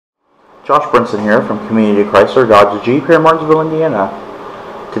Josh Brinson here from Community Chrysler Dodge Jeep here in Martinsville, Indiana.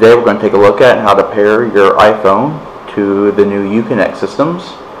 Today we're going to take a look at how to pair your iPhone to the new UConnect systems.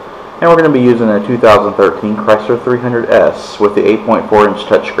 And we're going to be using a 2013 Chrysler 300S with the 8.4-inch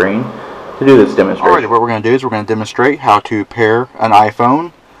touchscreen to do this demonstration. Alright, what we're going to do is we're going to demonstrate how to pair an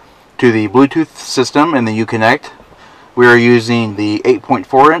iPhone to the Bluetooth system in the UConnect. We are using the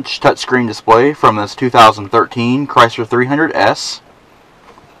 8.4-inch touchscreen display from this 2013 Chrysler 300S.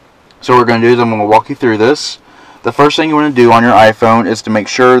 So what we're going to do is I'm going to walk you through this. The first thing you want to do on your iPhone is to make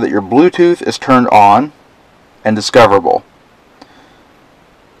sure that your Bluetooth is turned on and discoverable.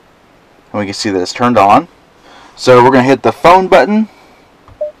 And we can see that it's turned on. So we're going to hit the phone button.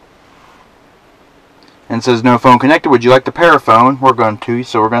 And it says no phone connected. Would you like to pair a phone? We're going to,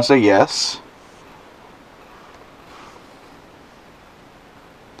 so we're going to say yes.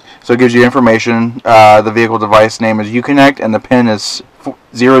 So it gives you information. The vehicle device name is UConnect and the pin is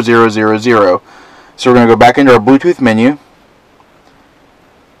 0000. So we're going to go back into our Bluetooth menu.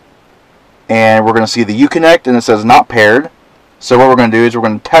 And we're going to see the UConnect and it says not paired. So what we're going to do is we're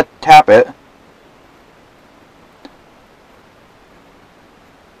going to tap it.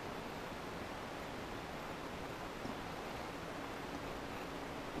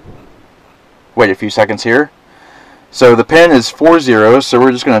 Wait a few seconds here. So the pin is 40, so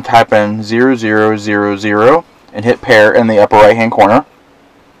we're just going to type in 0000 and hit pair in the upper right hand corner.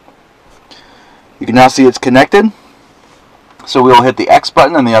 You can now see it's connected. So we'll hit the X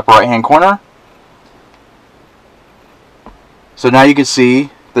button in the upper right hand corner. So now you can see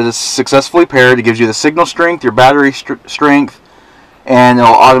that it's successfully paired. It gives you the signal strength, your battery strength, and it'll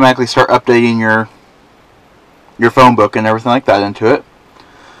automatically start updating your phone book and everything like that into it.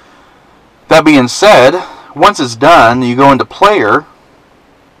 That being said, once it's done, you go into player,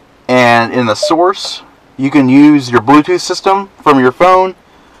 and in the source you can use your Bluetooth system from your phone.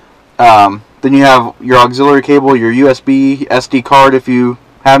 Then you have your auxiliary cable, your USB SD card if you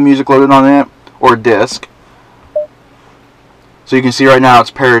have music loaded on it, or a disc. So you can see right now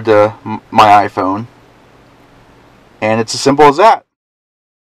it's paired to my iPhone, and it's as simple as that.